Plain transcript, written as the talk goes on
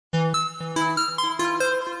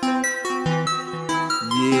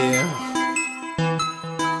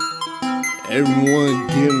everyone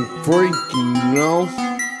getting freaky, you know?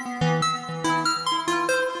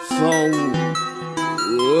 So,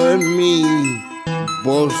 let me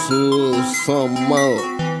bust a little something up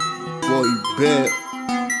for you, bet.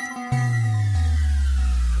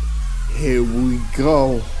 Here we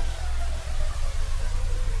go.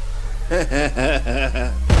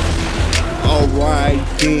 Alright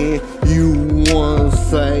then, you wanna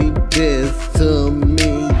say this to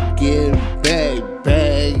me, get back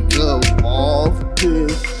up off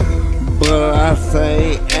this. But I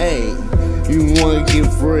say, hey, you wanna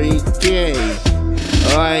get freaky,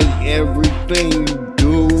 like everything you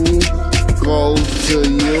do goes to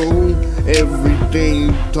you. Everything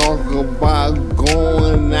you talk about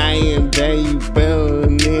going out and day, you better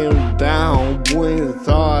kneel down when it's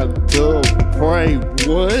hard to pray.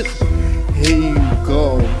 What? Here you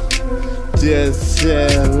go, just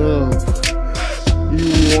shut up. You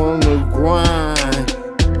wanna grind,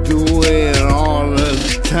 do it all the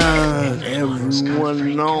time.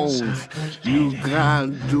 Everyone knows you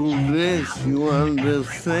gotta do this, you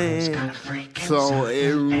understand? So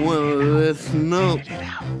everyone listen up.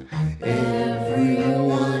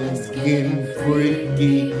 Everyone's getting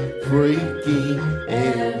freaky.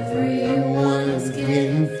 Everyone's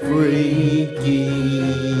getting freaky.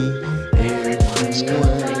 Everyone's getting freaky.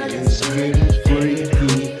 Everyone's getting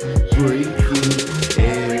freaky.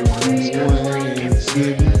 Everyone's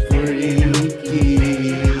getting freaky.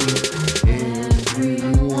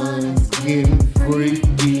 Everyone's getting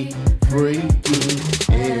freaky.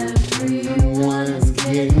 Everyone's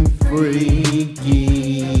getting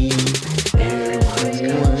freaky.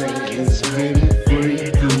 Everyone's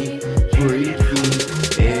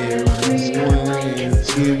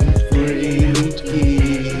getting freaky.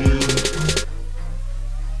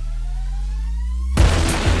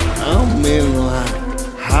 I'm in my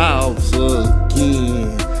house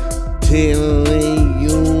again, telling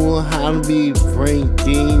you how to be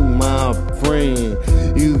freaky, my friend.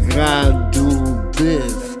 You gotta do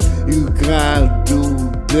this, you gotta do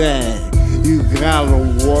that. You gotta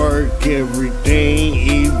work everything,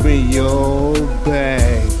 even your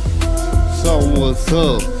bag. So what's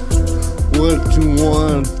up? What you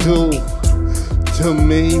wanna do to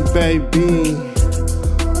me, baby?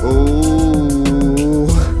 Ooh,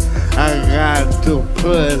 I got the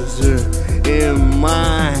pleasure in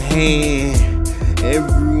my hand.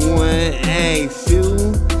 Everyone asks you,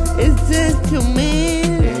 is that your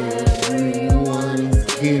man? Everyone's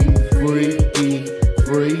getting freaky.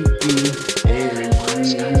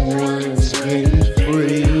 Everyone's getting freaky. Everyone's getting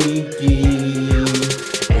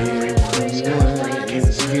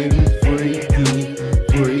freaky.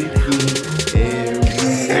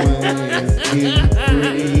 Everyone's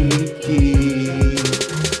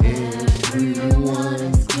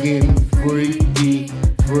getting freaky. Everyone's getting freaky.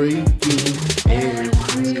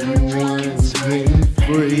 Everyone's getting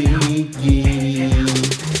freaky.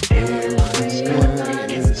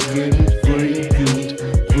 Everyone's getting freaky.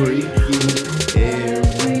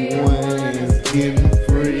 Everyone's getting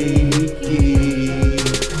freaky.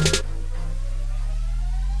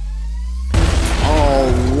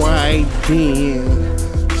 Alright then,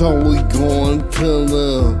 so we going to the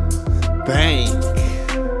bank.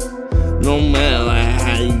 No matter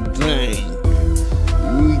how you think,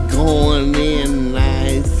 we going in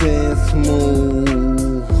nice and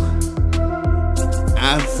smooth.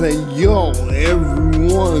 I say, yo,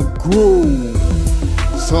 everyone groove.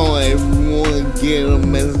 So everyone get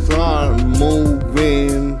them and start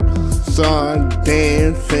moving, start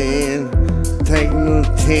dancing, taking a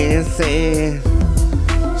chance.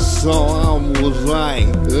 So I was like,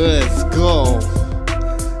 let's go.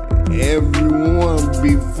 Everyone,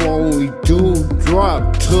 before we do drop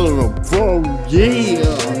to the floor, yeah.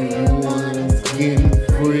 Everyone's getting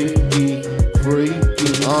freaky.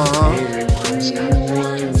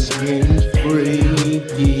 Everyone's getting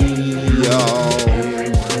freaky, y'all.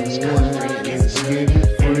 Everyone's getting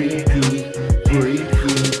freaky.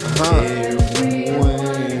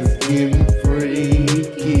 Everyone's getting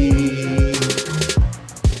freaky.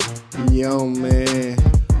 Yo, man,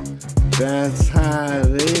 that's how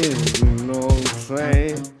it is, you know what I'm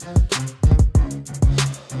saying?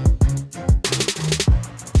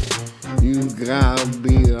 You gotta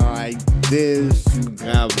be like this, you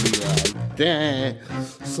gotta be like that.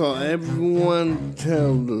 So everyone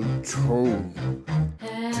tell the truth,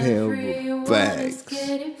 tell the facts.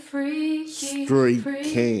 Street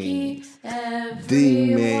King,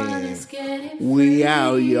 D-Man, we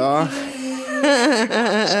out, y'all. Freak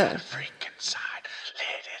inside,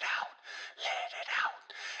 let it out.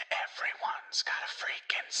 Everyone's got a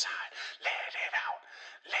freak inside, let it out.